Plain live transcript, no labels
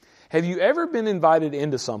Have you ever been invited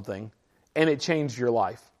into something and it changed your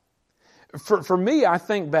life? For me, I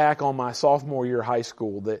think back on my sophomore year of high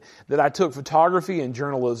school that I took photography and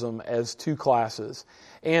journalism as 2 classes.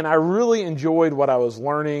 And I really enjoyed what I was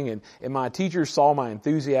learning, and my teachers saw my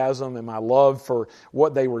enthusiasm and my love for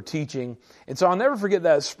what they were teaching. And so I'll never forget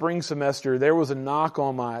that spring semester, there was a knock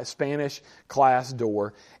on my Spanish class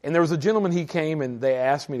door, and there was a gentleman, he came and they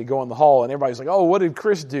asked me to go in the hall, and everybody's like, oh, what did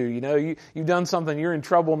Chris do? You've done something, you're in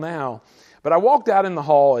trouble now. But I walked out in the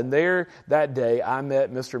hall, and there that day I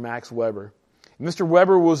met Mr. Max Weber. Mr.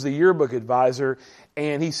 Weber was the yearbook advisor,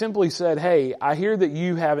 and he simply said, hey, I hear that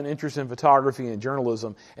you have an interest in photography and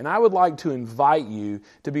journalism, and I would like to invite you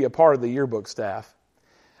to be a part of the yearbook staff.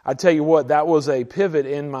 I tell you what, that was a pivot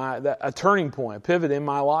a turning point, a pivot in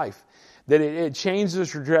my life, that it changed the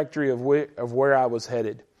trajectory of where I was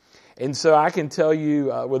headed. And so I can tell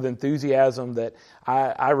you with enthusiasm that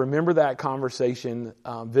I remember that conversation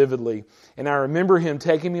vividly. And I remember him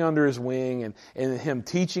taking me under his wing and him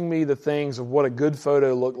teaching me the things of what a good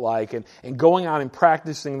photo looked like and going out and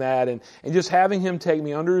practicing that and just having him take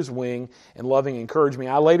me under his wing and loving and encourage me.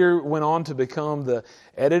 I later went on to become the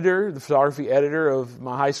photography editor of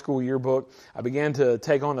my high school yearbook. I began to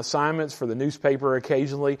take on assignments for the newspaper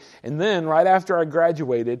occasionally. And then right after I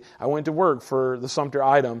graduated, I went to work for the Sumter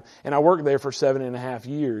Item, and I worked there for 7.5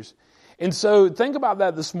 years. And so think about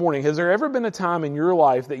that this morning. Has there ever been a time in your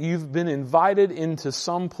life that you've been invited into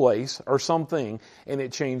some place or something and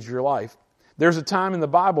it changed your life? There's a time in the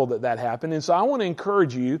Bible that happened. And so I want to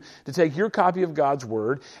encourage you to take your copy of God's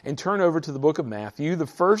Word and turn over to the book of Matthew, the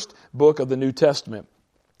first book of the New Testament.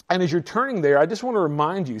 And as you're turning there, I just want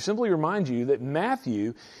to simply remind you that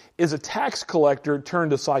Matthew is a tax collector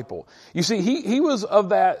turned disciple. You see, he was of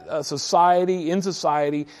that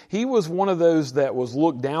society. He was one of those that was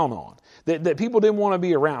looked down on, that people didn't want to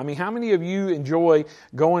be around. I mean, how many of you enjoy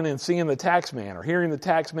going and seeing the tax man or hearing the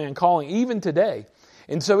tax man calling, even today?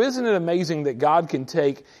 And so isn't it amazing that God can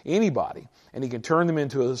take anybody and He can turn them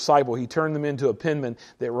into a disciple? He turned them into a penman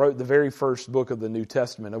that wrote the very first book of the New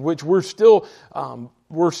Testament, of which we're still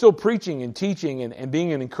preaching and teaching and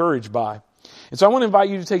being encouraged by. And so I want to invite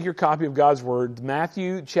you to take your copy of God's Word,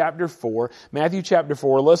 Matthew chapter 4. Matthew chapter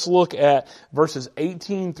 4, let's look at verses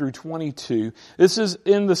 18 through 22. This is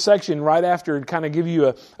in the section right after to kind of give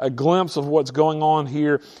you a glimpse of what's going on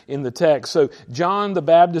here in the text. So John the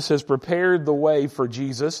Baptist has prepared the way for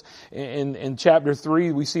Jesus. In chapter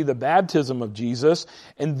 3, we see the baptism of Jesus.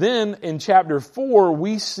 And then in chapter 4,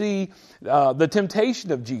 we see the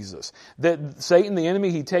temptation of Jesus. That Satan, the enemy,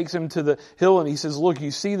 he takes him to the hill and he says, look,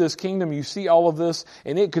 you see this kingdom, you see all of this,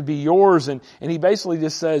 and it could be yours. And he basically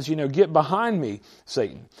just says, get behind me,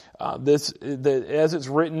 Satan. As it's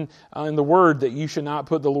written in the Word, that you should not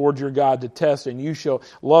put the Lord your God to test, and you shall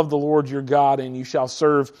love the Lord your God, and you shall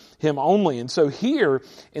serve Him only. And so here,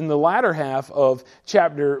 in the latter half of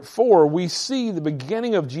chapter 4, we see the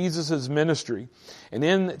beginning of Jesus' ministry. And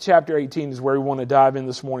in chapter 18 is where we want to dive in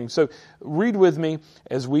this morning. So read with me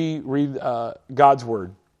as we read God's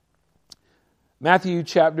Word. Matthew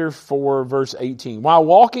chapter 4, verse 18. While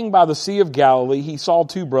walking by the Sea of Galilee, he saw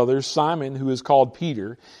 2 brothers, Simon, who is called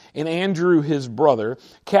Peter, and Andrew his brother,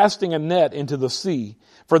 casting a net into the sea,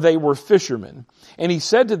 for they were fishermen. And he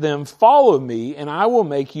said to them, follow me, and I will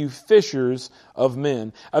make you fishers of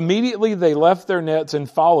men. Immediately they left their nets and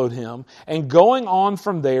followed him. And going on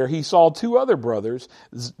from there, he saw 2 other brothers,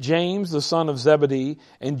 James the son of Zebedee,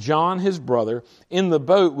 and John his brother, in the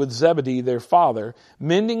boat with Zebedee their father,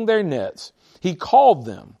 mending their nets. He called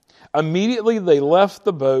them. Immediately they left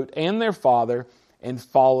the boat and their father and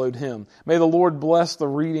followed him. May the Lord bless the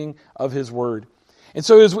reading of His Word. And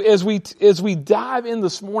so as we dive in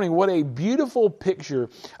this morning, what a beautiful picture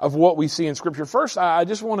of what we see in Scripture. First, I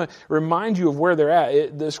just want to remind you of where they're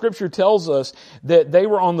at. The Scripture tells us that they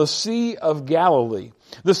were on the Sea of Galilee.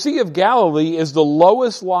 The Sea of Galilee is the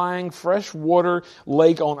lowest lying freshwater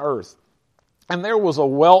lake on earth. And there was a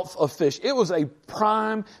wealth of fish. It was a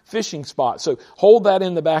prime fishing spot. So hold that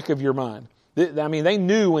in the back of your mind. I mean, they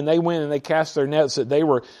knew when they went and they cast their nets that they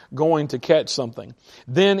were going to catch something.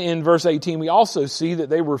 Then in verse 18, we also see that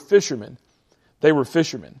they were fishermen. They were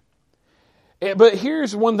fishermen. But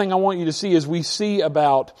here's one thing I want you to see as we see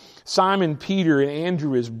about Simon Peter and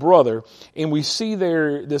Andrew, his brother, and we see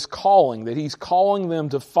this calling, that he's calling them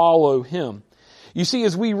to follow him. You see,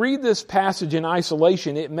 as we read this passage in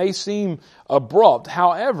isolation, it may seem abrupt.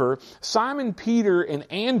 However, Simon Peter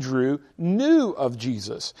and Andrew knew of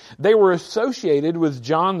Jesus. They were associated with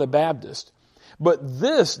John the Baptist. But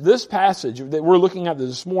this passage that we're looking at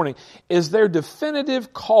this morning is their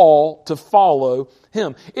definitive call to follow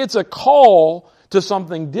him. It's a call to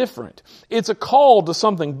something different. It's a call to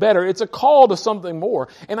something better. It's a call to something more.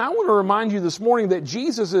 And I want to remind you this morning that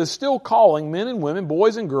Jesus is still calling men and women,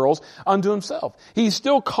 boys and girls, unto himself. He's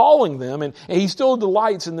still calling them, and he still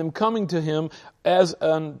delights in them coming to him as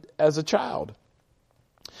a child.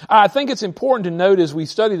 I think it's important to note as we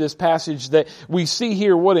study this passage that we see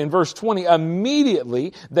here what in verse 20,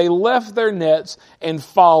 immediately they left their nets and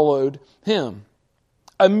followed him.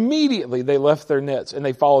 Immediately they left their nets and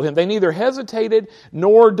they followed him. They neither hesitated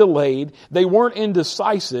nor delayed. They weren't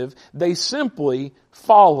indecisive. They simply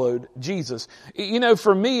followed Jesus. You know,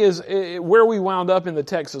 for me, is where we wound up in the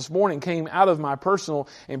text this morning came out of my personal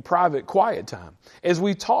and private quiet time. As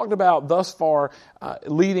we talked about thus far,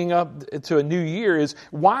 leading up to a new year, is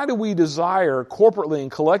why do we desire corporately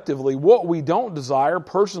and collectively what we don't desire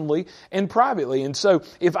personally and privately? And so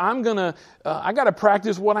if I'm I got to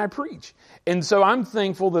practice what I preach. And so I'm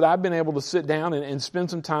thankful that I've been able to sit down and spend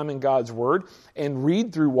some time in God's Word and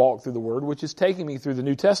walk through the Word, which is taking me through the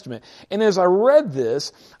New Testament. And as I read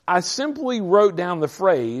this, I simply wrote down the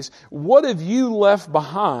phrase, what have you left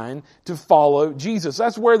behind to follow Jesus?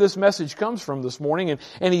 That's where this message comes from this morning,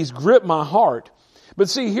 and he's gripped my heart. But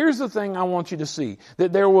see, here's the thing I want you to see,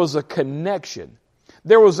 that there was a connection.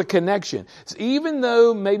 There was a connection. Even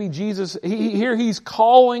though maybe Jesus, here he's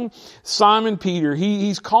calling Simon Peter,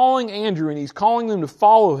 he's calling Andrew, and he's calling them to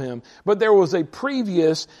follow him, but there was a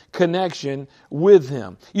previous connection with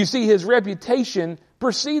him. You see, his reputation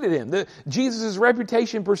preceded him. Jesus'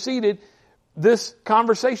 reputation preceded this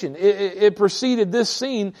conversation. It preceded this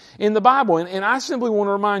scene in the Bible. And I simply want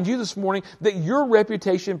to remind you this morning that your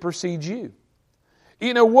reputation precedes you.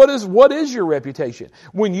 You know, what is your reputation?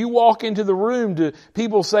 When you walk into the room, do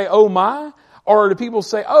people say, oh my? Or do people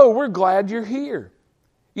say, oh, we're glad you're here?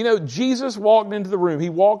 You know, Jesus walked into the room. He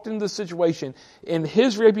walked into the situation, and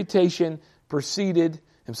his reputation preceded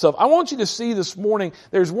himself. I want you to see this morning,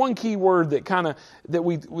 there's one key word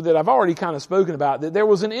that I've already kind of spoken about, that there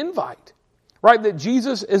was an invite. Right? That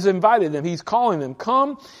Jesus is invited them. He's calling them,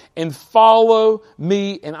 come and follow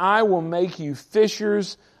me, and I will make you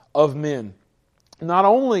fishers of men. Not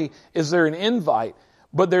only is there an invite,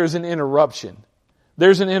 but there's an interruption.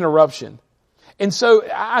 There's an interruption. And so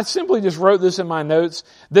I simply just wrote this in my notes,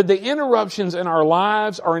 that the interruptions in our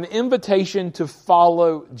lives are an invitation to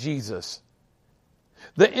follow Jesus.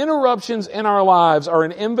 The interruptions in our lives are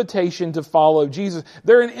an invitation to follow Jesus.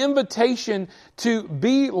 They're an invitation to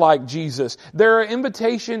be like Jesus. They're an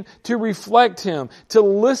invitation to reflect him, to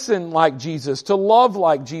listen like Jesus, to love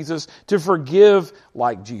like Jesus, to forgive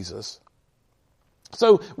like Jesus.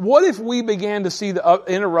 So what if we began to see the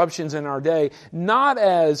interruptions in our day not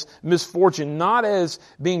as misfortune, not as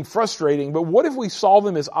being frustrating, but what if we saw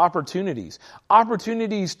them as opportunities?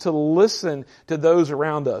 Opportunities to listen to those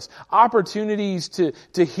around us. Opportunities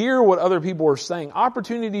to hear what other people are saying.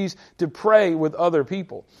 Opportunities to pray with other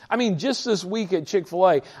people. I mean, just this week at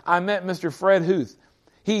Chick-fil-A, I met Mr. Fred Huth.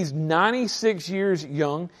 He's 96 years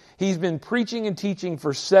young. He's been preaching and teaching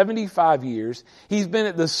for 75 years. He's been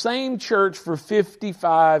at the same church for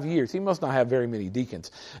 55 years. He must not have very many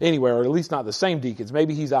deacons anyway, or at least not the same deacons.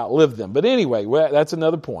 Maybe he's outlived them. But anyway, that's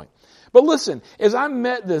another point. But listen, as I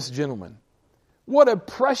met this gentleman, what a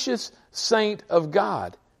precious saint of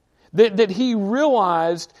God. That he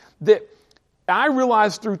realized that I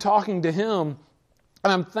realized through talking to him.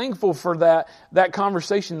 And I'm thankful for that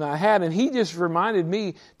conversation that I had. And he just reminded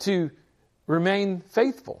me to remain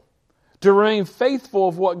faithful. To remain faithful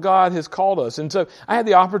of what God has called us. And so I had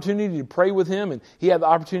the opportunity to pray with him, and he had the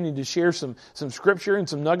opportunity to share some scripture and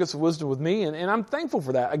some nuggets of wisdom with me. And I'm thankful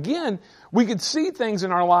for that. Again, we could see things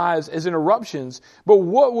in our lives as interruptions, but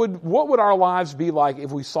what would our lives be like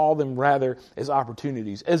if we saw them rather as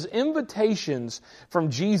opportunities, as invitations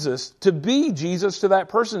from Jesus to be Jesus to that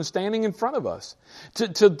person standing in front of us,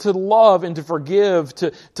 to love and to forgive,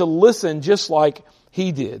 to listen just like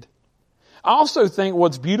he did. I also think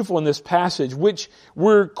what's beautiful in this passage, which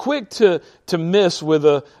we're quick to miss with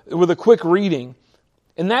a quick reading,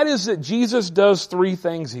 and that is that Jesus does three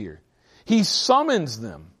things here. He summons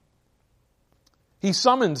them. He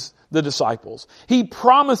summons the disciples. He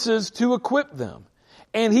promises to equip them.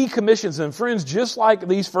 And he commissions them. Friends, just like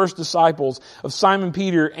these first disciples of Simon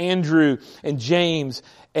Peter, Andrew, and James,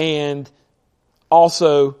 and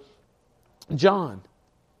also John.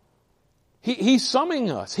 He's summoning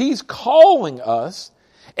us. He's calling us,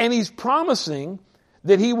 and he's promising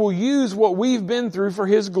that he will use what we've been through for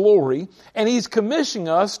his glory, and he's commissioning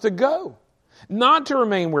us to go. Not to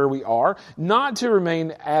remain where we are, not to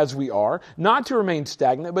remain as we are, not to remain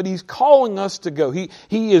stagnant, but he's calling us to go. He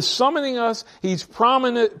is summoning us, he's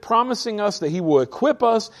promising us that he will equip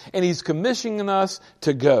us, and he's commissioning us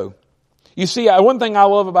to go. You see, one thing I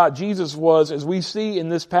love about Jesus was, as we see in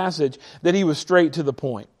this passage, that he was straight to the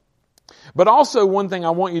point. But also one thing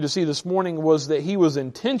I want you to see this morning was that he was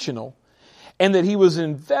intentional and that he was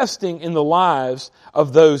investing in the lives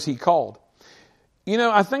of those he called. You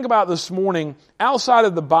know, I think about this morning, outside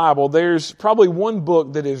of the Bible, there's probably one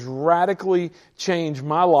book that has radically changed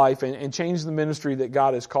my life and changed the ministry that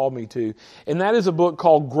God has called me to. And that is a book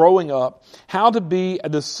called Growing Up, How to Be a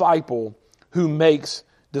Disciple Who Makes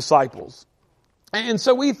Disciples. And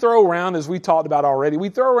so we throw around, as we talked about already, we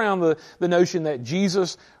throw around the notion that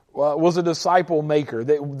Jesus was a disciple maker,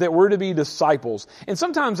 that we're to be disciples. And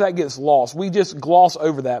sometimes that gets lost. We just gloss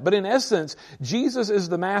over that. But in essence, Jesus is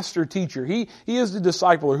the master teacher. He is the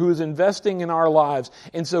discipler who is investing in our lives.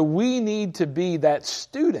 And so we need to be that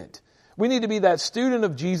student. We need to be that student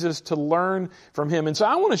of Jesus to learn from him. And so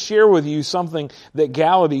I want to share with you something that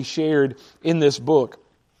Gallaty shared in this book.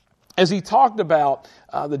 As he talked about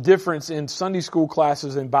the difference in Sunday school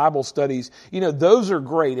classes and Bible studies, you know, those are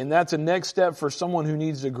great, and that's a next step for someone who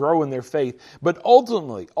needs to grow in their faith. But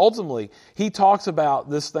ultimately, he talks about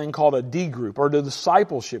this thing called a D group, or the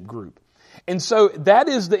discipleship group. And so that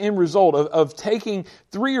is the end result of taking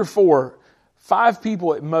 3 or 4, 5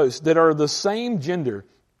 people at most that are the same gender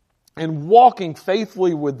and walking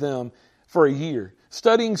faithfully with them for a year,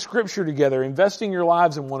 studying Scripture together, investing your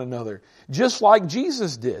lives in one another, just like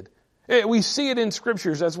Jesus did. We see it in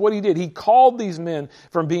Scriptures. That's what he did. He called these men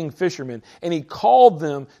from being fishermen, and he called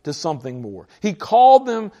them to something more. He called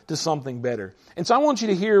them to something better. And so I want you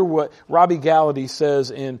to hear what Robbie Gallaty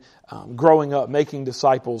says in Growing Up, Making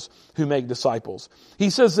Disciples Who Make Disciples. He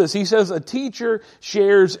says this. He says, a teacher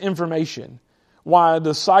shares information, while a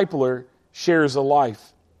discipler shares a life.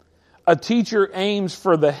 A teacher aims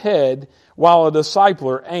for the head, while a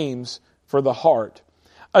discipler aims for the heart.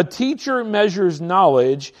 A teacher measures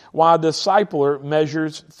knowledge, while a discipler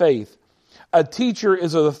measures faith. A teacher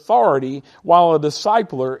is an authority, while a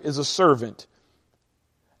discipler is a servant.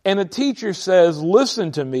 And a teacher says,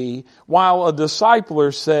 listen to me, while a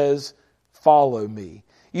discipler says, follow me.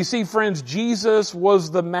 You see, friends, Jesus was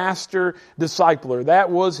the master discipler.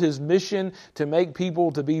 That was his mission, to make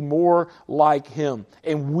people to be more like him.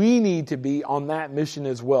 And we need to be on that mission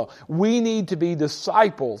as well. We need to be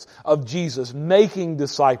disciples of Jesus, making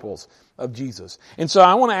disciples of Jesus. And so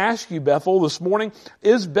I want to ask you, Bethel, this morning,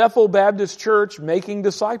 is Bethel Baptist Church making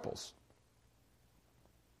disciples?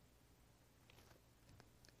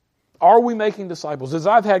 Are we making disciples? As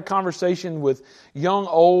I've had conversation with young,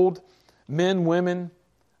 old, men, women,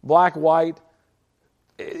 black, white,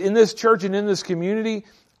 in this church and in this community,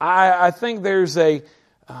 I think there's a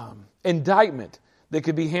indictment that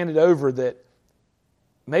could be handed over that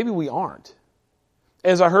maybe we aren't.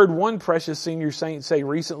 As I heard one precious senior saint say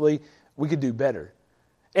recently, we could do better.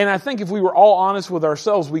 And I think if we were all honest with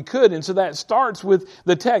ourselves, we could. And so that starts with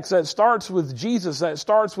the text. That starts with Jesus. That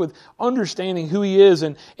starts with understanding who he is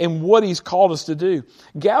and what he's called us to do.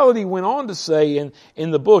 Gallaty went on to say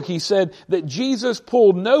in the book, he said that Jesus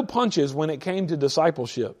pulled no punches when it came to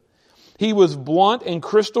discipleship. He was blunt and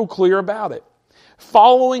crystal clear about it.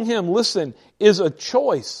 Following him, listen, is a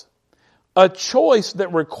choice. A choice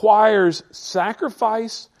that requires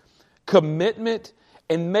sacrifice, commitment,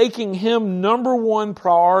 and making him number one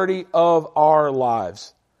priority of our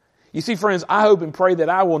lives. You see, friends, I hope and pray that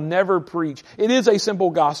I will never preach. It is a simple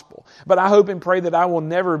gospel, but I hope and pray that I will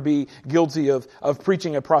never be guilty of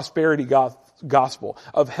preaching a prosperity gospel,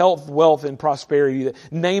 of health, wealth, and prosperity.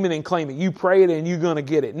 Name it and claim it. You pray it and you're going to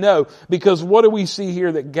get it. No, because what do we see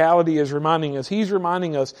here that Gallaty is reminding us? He's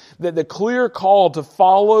reminding us that the clear call to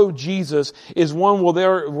follow Jesus is one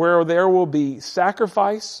where there will be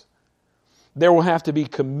sacrifice, there will have to be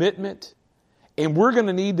commitment, and we're going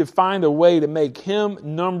to need to find a way to make him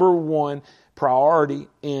number one priority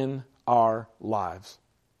in our lives.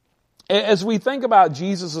 As we think about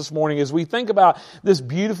Jesus this morning, as we think about this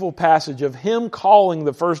beautiful passage of him calling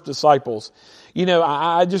the first disciples, you know,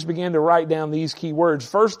 I just began to write down these key words.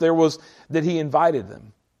 First, there was that he invited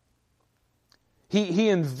them. He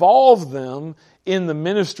involved them in the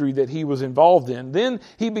ministry that he was involved in. Then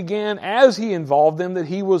he began, as he involved them, that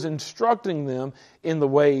he was instructing them in the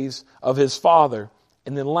ways of his Father.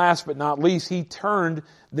 And then last but not least, he turned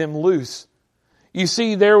them loose. You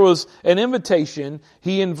see, there was an invitation.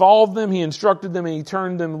 He involved them, he instructed them, and he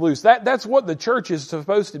turned them loose. That's what the church is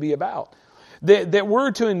supposed to be about. That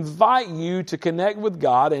we're to invite you to connect with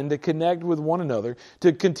God and to connect with one another,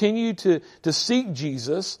 to continue to seek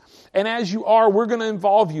Jesus. And as you are, we're going to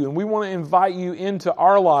involve you, and we want to invite you into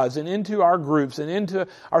our lives and into our groups and into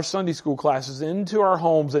our Sunday school classes and into our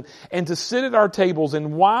homes and to sit at our tables.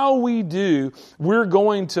 And while we do, we're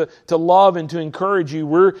going to love and to encourage you.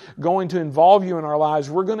 We're going to involve you in our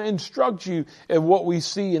lives. We're going to instruct you in what we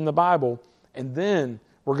see in the Bible. And then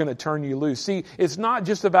we're going to turn you loose. See, it's not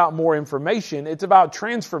just about more information. It's about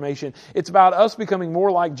transformation. It's about us becoming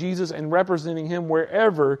more like Jesus and representing Him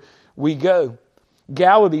wherever we go.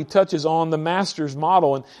 Galaty touches on the master's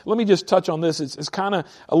model. And let me just touch on this. It's kind of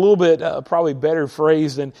a little bit probably better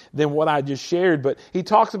phrase than what I just shared. But he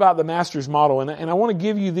talks about the master's model. And I want to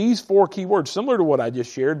give you these 4 key words, similar to what I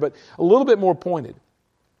just shared, but a little bit more pointed.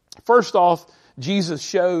 First off, Jesus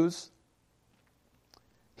shows.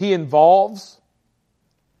 He involves.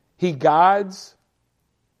 He guides,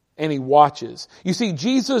 and He watches. You see,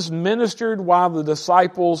 Jesus ministered while the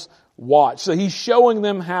disciples watched. So He's showing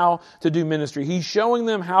them how to do ministry. He's showing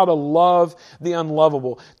them how to love the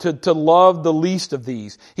unlovable, to love the least of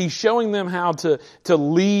these. He's showing them how to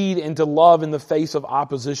lead and to love in the face of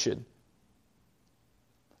opposition.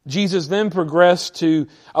 Jesus then progressed to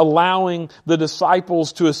allowing the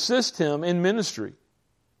disciples to assist Him in ministry.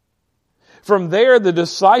 From there, the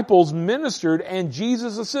disciples ministered and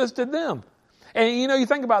Jesus assisted them. And you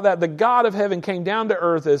think about that. The God of heaven came down to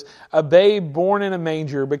earth as a babe born in a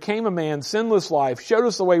manger, became a man, sinless life, showed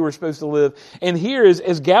us the way we're supposed to live. And here,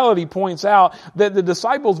 as Galaty points out, that the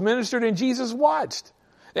disciples ministered and Jesus watched.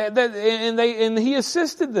 And He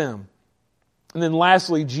assisted them. And then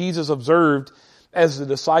lastly, Jesus observed as the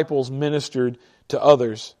disciples ministered to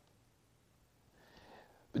others.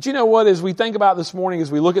 But you know what, as we think about this morning, as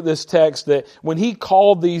we look at this text, that when He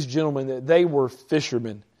called these gentlemen, that they were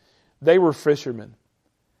fishermen. They were fishermen.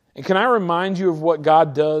 And can I remind you of what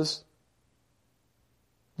God does?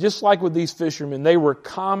 Just like with these fishermen, they were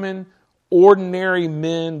common, ordinary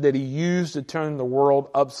men that He used to turn the world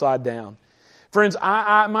upside down. Friends,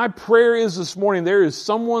 my prayer is this morning, there is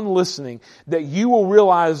someone listening that you will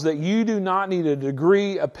realize that you do not need a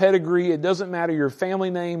degree, a pedigree. It doesn't matter your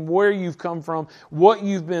family name, where you've come from, what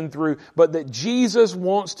you've been through, but that Jesus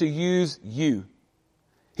wants to use you.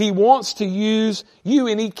 He wants to use you,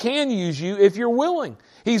 and He can use you if you're willing.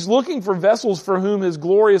 He's looking for vessels for whom His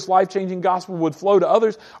glorious, life-changing gospel would flow to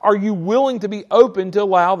others. Are you willing to be open to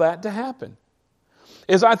allow that to happen?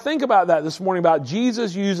 As I think about that this morning, about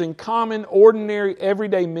Jesus using common, ordinary,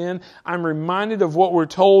 everyday men, I'm reminded of what we're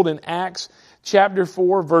told in Acts chapter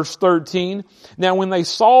 4, verse 13. Now, when they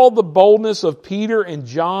saw the boldness of Peter and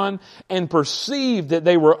John and perceived that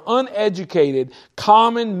they were uneducated,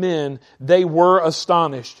 common men, they were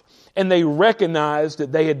astonished. And they recognized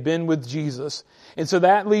that they had been with Jesus. And so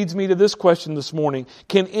that leads me to this question this morning.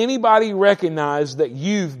 Can anybody recognize that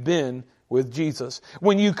you've been with Jesus?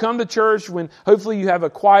 When you come to church, when hopefully you have a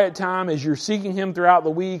quiet time as you're seeking Him throughout the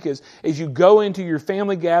week, as you go into your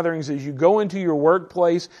family gatherings, as you go into your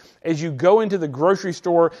workplace, as you go into the grocery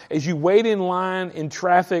store, as you wait in line in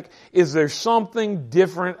traffic, is there something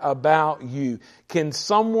different about you? Can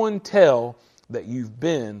someone tell that you've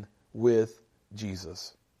been with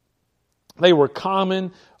Jesus? They were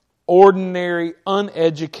common, ordinary,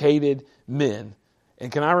 uneducated men.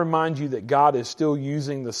 And can I remind you that God is still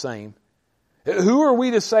using the same? Who are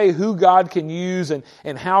we to say who God can use and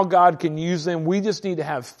how God can use them? We just need to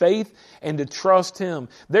have faith and to trust Him.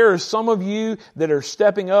 There are some of you that are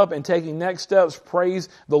stepping up and taking next steps. Praise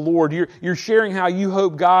the Lord. You're sharing how you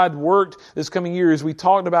hope God worked this coming year, as we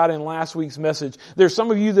talked about in last week's message. There's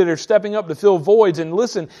some of you that are stepping up to fill voids. And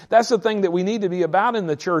listen, that's the thing that we need to be about in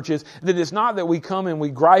the church, is that it's not that we come and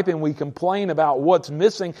we gripe and we complain about what's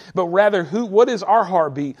missing, but rather what is our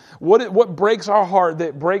heartbeat? What breaks our heart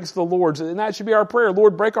that breaks the Lord's? And that should be our prayer.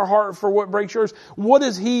 Lord, break our heart for what breaks yours. What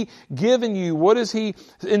has He given you? What has He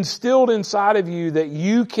instilled inside of you that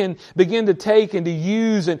you can begin to take and to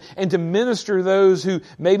use and to minister those who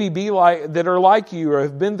maybe that are like you or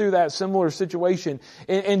have been through that similar situation?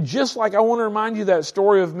 And just like I want to remind you that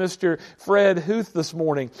story of Mr. Fred Huth this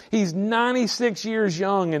morning. He's 96 years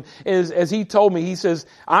young, and as he told me, he says,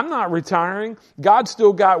 I'm not retiring. God's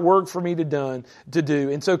still got work for me to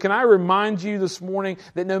do. And so can I remind you this morning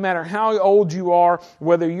that no matter how old you are,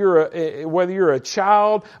 whether you're a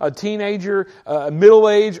child, a teenager, a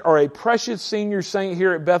middle-aged, or a precious senior saint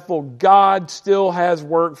here at Bethel, God still has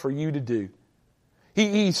work for you to do.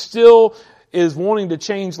 He still is wanting to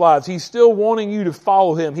change lives. He's still wanting you to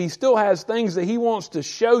follow Him. He still has things that He wants to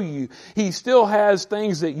show you. He still has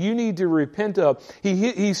things that you need to repent of.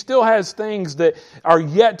 He still has things that are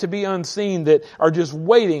yet to be unseen, that are just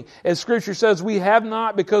waiting. As Scripture says, we have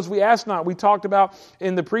not because we ask not. We talked about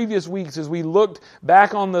in the previous weeks as we looked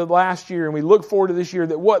back on the last year and we look forward to this year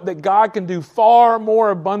that God can do far more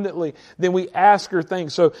abundantly than we ask or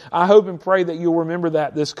think. So I hope and pray that you'll remember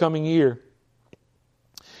that this coming year.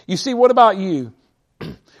 You see, what about you?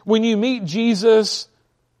 When you meet Jesus,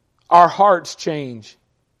 our hearts change.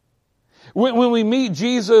 When we meet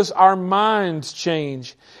Jesus, our minds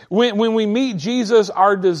change. When we meet Jesus,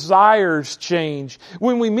 our desires change.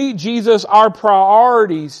 When we meet Jesus, our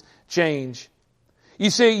priorities change. You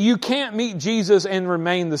see, you can't meet Jesus and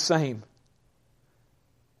remain the same.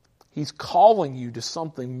 He's calling you to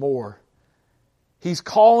something more. He's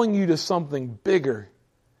calling you to something bigger.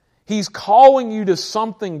 He's calling you to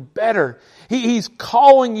something better. He's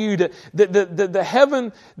calling you to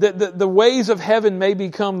the ways of heaven may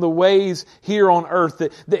become the ways here on earth.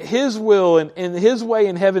 That His will and His way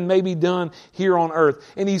in heaven may be done here on earth.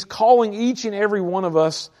 And He's calling each and every one of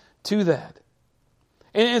us to that.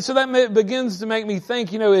 And so that begins to make me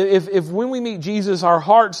think, if when we meet Jesus, our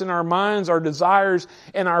hearts and our minds, our desires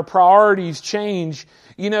and our priorities change,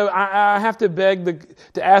 I have to beg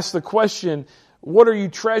to ask the question, what are you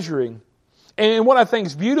treasuring? And what I think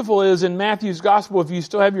is beautiful is in Matthew's Gospel, if you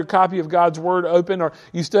still have your copy of God's Word open or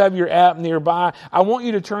you still have your app nearby, I want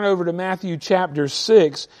you to turn over to Matthew chapter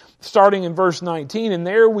 6, starting in verse 19. And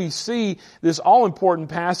there we see this all-important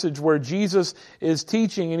passage where Jesus is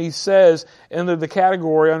teaching and He says under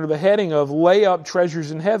the heading of lay up treasures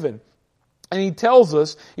in heaven. And He tells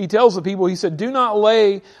the people, He said, do not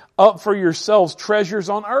lay up for yourselves treasures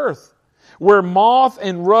on earth, where moth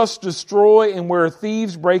and rust destroy and where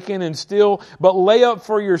thieves break in and steal, but lay up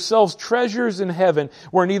for yourselves treasures in heaven,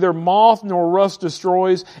 where neither moth nor rust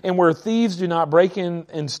destroys and where thieves do not break in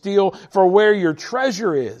and steal. For where your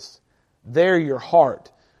treasure is, there your heart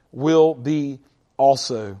will be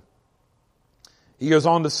also. He goes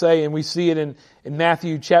on to say, and we see it in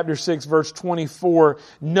Matthew chapter 6, verse 24,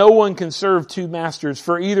 no one can serve two masters,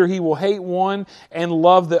 for either he will hate one and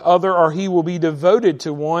love the other, or he will be devoted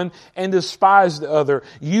to one and despise the other.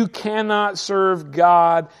 You cannot serve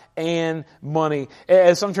God and money.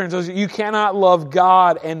 As some translations, you cannot love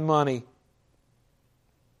God and money.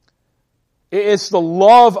 It's the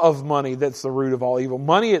love of money that's the root of all evil.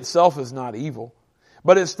 Money itself is not evil,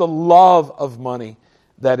 but it's the love of money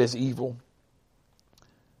that is evil.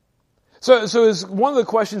 So is one of the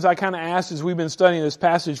questions I kind of asked as we've been studying this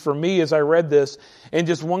passage for me as I read this, and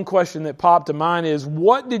just one question that popped to mind is,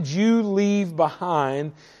 what did you leave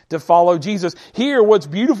behind to follow Jesus? Here, what's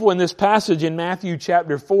beautiful in this passage in Matthew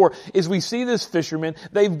chapter 4 is we see this fisherman.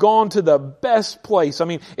 They've gone to the best place. I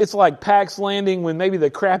mean, it's like Pax Landing when maybe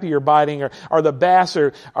the crappie are biting or the bass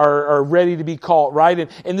are ready to be caught, right?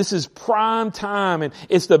 And this is prime time and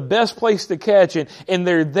it's the best place to catch and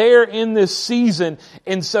they're there in this season.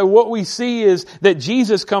 And so what we see is that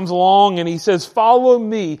Jesus comes along and He says, follow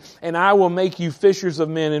me and I will make you fishers of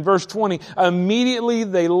men. In verse 20, immediately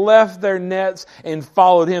they left their nets and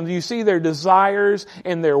followed Him. You see their desires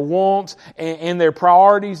and their wants and their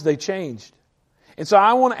priorities, they changed. And so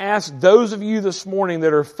I want to ask those of you this morning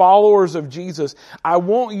that are followers of Jesus, I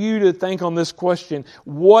want you to think on this question,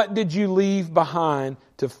 what did you leave behind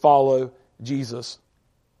to follow Jesus?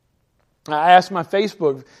 I asked my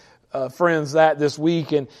Facebook friends that this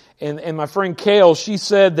week and my friend Kale, she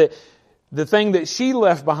said that the thing that she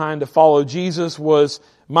left behind to follow Jesus was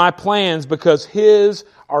my plans because His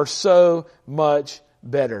are so much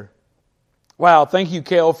better. Wow, thank you,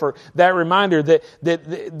 Kale, for that reminder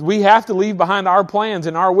that we have to leave behind our plans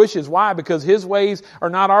and our wishes. Why? Because His ways are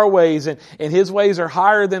not our ways and His ways are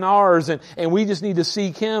higher than ours and we just need to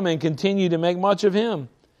seek Him and continue to make much of Him.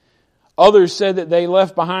 Others said that they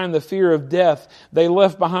left behind the fear of death. They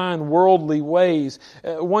left behind worldly ways.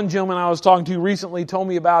 One gentleman I was talking to recently told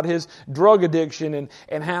me about his drug addiction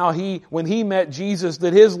and how when he met Jesus,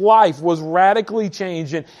 that his life was radically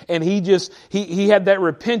changed and he had that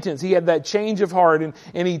repentance. He had that change of heart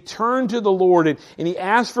and he turned to the Lord and he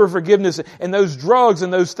asked for forgiveness and those drugs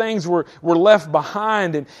and those things were left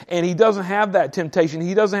behind and he doesn't have that temptation.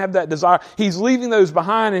 He doesn't have that desire. He's leaving those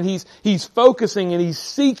behind and he's focusing and he's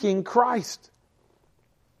seeking Christ.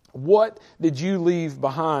 What did you leave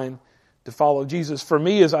behind to follow Jesus? For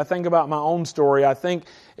me, as I think about my own story, I think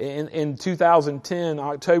in 2010,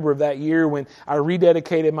 October of that year, when I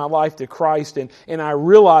rededicated my life to Christ and I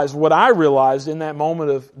realized what I realized in that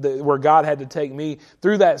moment where God had to take me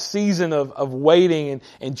through that season of waiting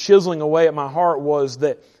and chiseling away at my heart was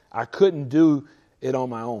that I couldn't do it on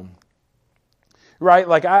my own. Right?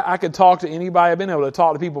 Like I could talk to anybody. I've been able to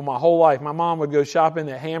talk to people my whole life. My mom would go shopping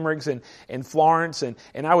at Hamrick's and Florence, and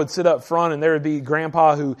I would sit up front, and there would be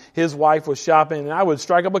Grandpa who his wife was shopping, and I would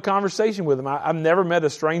strike up a conversation with him. I've never met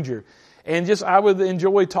a stranger. And I would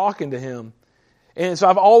enjoy talking to him. And so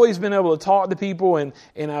I've always been able to talk to people, and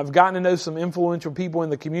I've gotten to know some influential people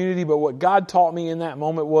in the community. But what God taught me in that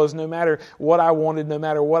moment was no matter what I wanted, no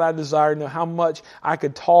matter what I desired, no how much I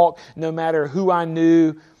could talk, no matter who I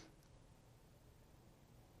knew,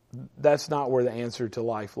 that's not where the answer to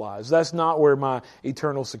life lies. That's not where my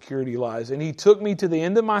eternal security lies. And He took me to the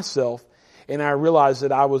end of myself, and I realized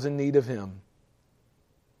that I was in need of Him.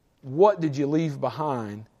 What did you leave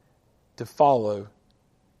behind to follow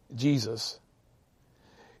Jesus?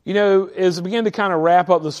 You know, as I begin to kind of wrap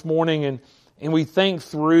up this morning and we think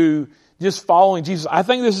through just following Jesus, I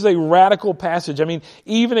think this is a radical passage. I mean,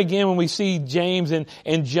 even again when we see James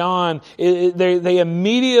and John, they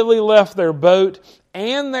immediately left their boat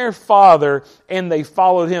and their father, and they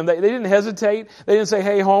followed Him. They didn't hesitate. They didn't say,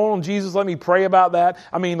 hey, hold on, Jesus, let me pray about that.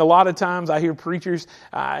 I mean, a lot of times I hear preachers,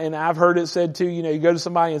 and I've heard it said too, you go to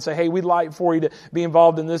somebody and say, hey, we'd like for you to be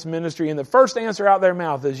involved in this ministry. And the first answer out their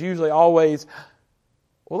mouth is usually always,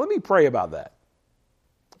 well, let me pray about that.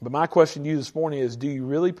 But my question to you this morning is, do you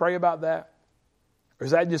really pray about that? Or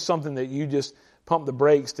is that just something that you just pump the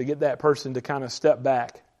brakes to get that person to kind of step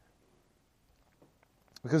back?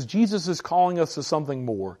 Because Jesus is calling us to something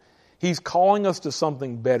more. He's calling us to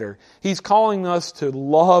something better. He's calling us to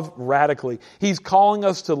love radically. He's calling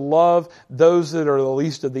us to love those that are the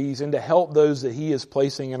least of these and to help those that He is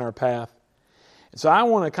placing in our path. And so I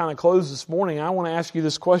want to kind of close this morning. I want to ask you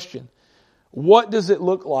this question. What does it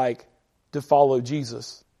look like to follow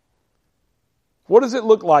Jesus? What does it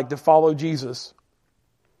look like to follow Jesus?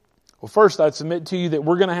 Well, first, I'd submit to you that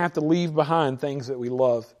we're going to have to leave behind things that we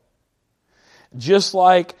love. Just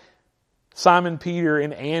like Simon Peter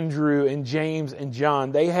and Andrew and James and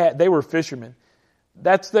John, they were fishermen.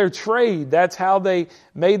 That's their trade. That's how they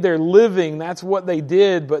made their living. That's what they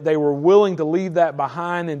did, but they were willing to leave that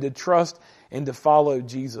behind and to trust and to follow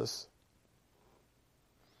Jesus.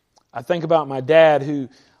 I think about my dad who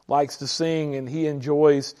likes to sing and he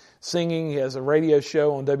enjoys singing. He has a radio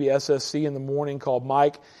show on WSSC in the morning called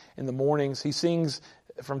Mike in the Mornings. He sings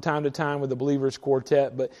from time to time with the Believers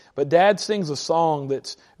Quartet, but Dad sings a song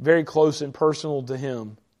that's very close and personal to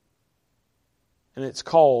him, and it's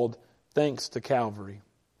called Thanks to Calvary.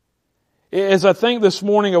 As I think this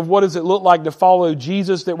morning of what does it look like to follow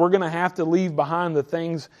Jesus, that we're going to have to leave behind the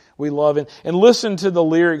things we love, and listen to the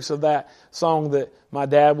lyrics of that song that my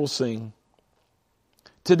dad will sing.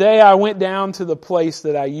 Today I went down to the place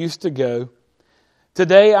that I used to go.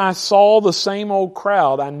 Today I saw the same old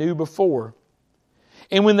crowd I knew before.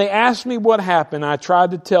 And when they asked me what happened, I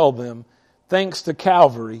tried to tell them, thanks to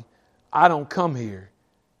Calvary, I don't come here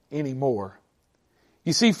anymore.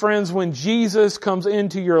 You see, friends, when Jesus comes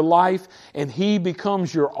into your life and He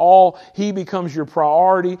becomes your all, He becomes your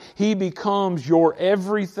priority, He becomes your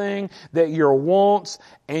everything, that your wants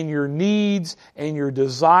and your needs and your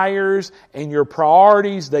desires and your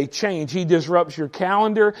priorities, they change. He disrupts your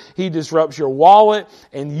calendar, He disrupts your wallet,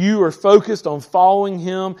 and you are focused on following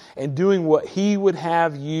Him and doing what He would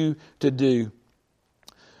have you to do.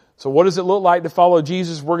 So what does it look like to follow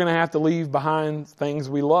Jesus? We're going to have to leave behind things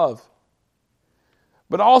we love.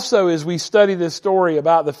 But also, as we study this story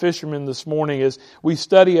about the fishermen this morning, as we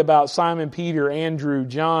study about Simon Peter, Andrew,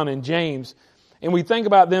 John, and James, and we think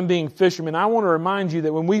about them being fishermen, I want to remind you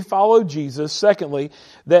that when we follow Jesus, secondly,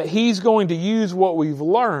 that He's going to use what we've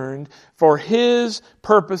learned for His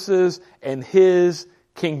purposes and His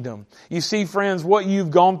kingdom. You see, friends, what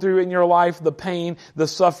you've gone through in your life, the pain, the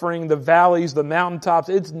suffering, the valleys, the mountaintops,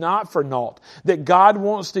 it's not for naught. That God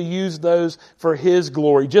wants to use those for His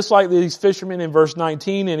glory. Just like these fishermen in verse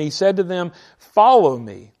 19, and He said to them, follow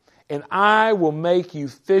me, and I will make you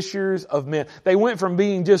fishers of men. They went from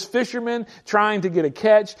being just fishermen trying to get a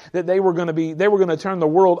catch, that they were going to turn the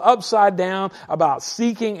world upside down about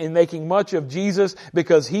seeking and making much of Jesus,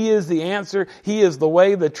 because He is the answer. He is the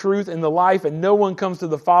way, the truth, and the life, and no one comes to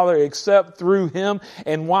the Father except through Him.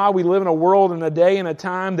 And while we live in a world and a day and a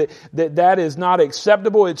time that is not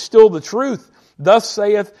acceptable, it's still the truth. Thus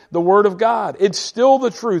saith the Word of God. It's still the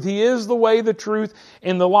truth. He is the way, the truth,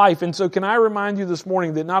 and the life. And so can I remind you this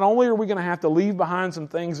morning that not only are we going to have to leave behind some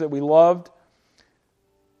things that we loved,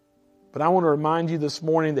 but I want to remind you this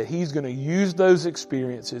morning that He's going to use those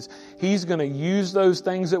experiences. He's going to use those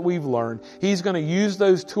things that we've learned. He's going to use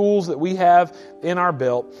those tools that we have in our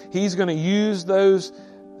belt. He's going to use those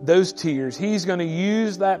those tears. He's going to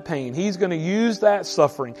use that pain. He's going to use that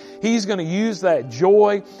suffering. He's going to use that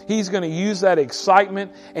joy. He's going to use that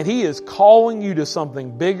excitement. And He is calling you to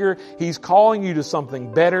something bigger. He's calling you to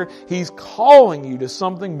something better. He's calling you to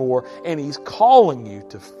something more. And He's calling you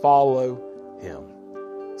to follow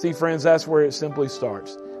Him. See, friends, that's where it simply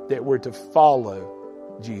starts, that we're to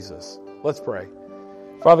follow Jesus. Let's pray.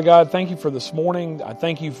 Father God, thank You for this morning. I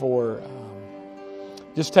thank You for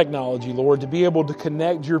just technology, Lord, to be able to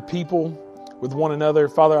connect Your people with one another.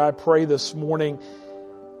 Father, I pray this morning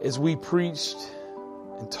as we preached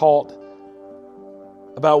and taught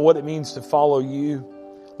about what it means to follow You.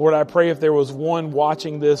 Lord, I pray if there was one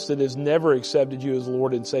watching this that has never accepted You as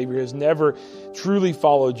Lord and Savior, has never truly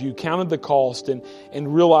followed You, counted the cost, and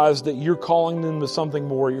realized that You're calling them to something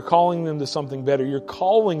more. You're calling them to something better. You're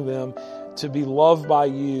calling them to be loved by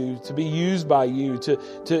You, to be used by You,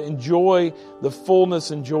 to enjoy the fullness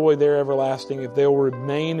and joy there everlasting if they'll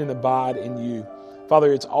remain and abide in You.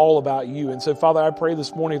 Father, it's all about You. And so, Father, I pray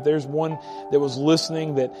this morning if there's one that was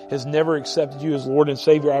listening that has never accepted You as Lord and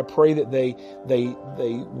Savior, I pray that they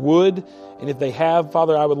would. And if they have,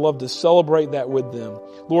 Father, I would love to celebrate that with them.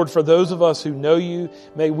 Lord, for those of us who know You,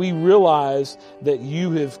 may we realize that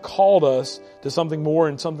You have called us to something more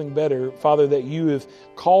and something better. Father, that You have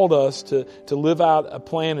called us to live out a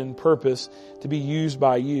plan and purpose to be used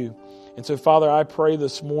by You. And so, Father, I pray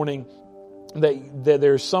this morning that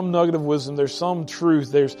there's some nugget of wisdom, there's some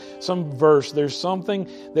truth, there's some verse, there's something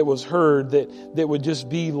that was heard that would just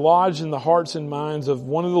be lodged in the hearts and minds of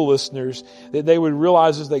one of the listeners, that they would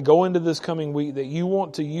realize as they go into this coming week that You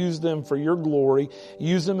want to use them for Your glory,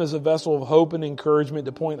 use them as a vessel of hope and encouragement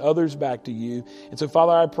to point others back to You. And so,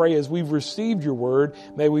 Father, I pray as we've received Your word,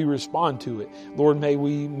 may we respond to it. Lord, may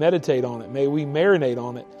we meditate on it. May we marinate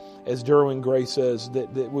on it. As Derwin Gray says,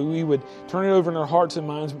 that we would turn it over in our hearts and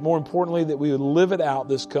minds, but more importantly, that we would live it out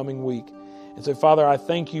this coming week. And so, Father, I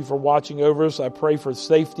thank You for watching over us. I pray for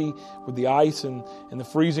safety with the ice and the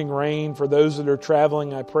freezing rain. For those that are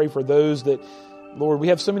traveling, I pray for those that, Lord, we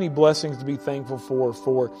have so many blessings to be thankful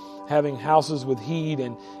for having houses with heat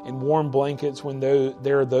and warm blankets when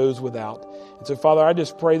there are those without. And so, Father, I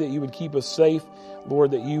just pray that You would keep us safe.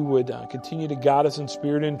 Lord, that You would continue to guide us in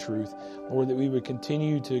spirit and truth. Lord, that we would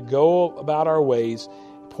continue to go about our ways,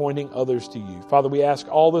 pointing others to You. Father, we ask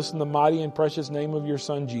all this in the mighty and precious name of Your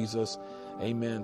Son, Jesus. Amen.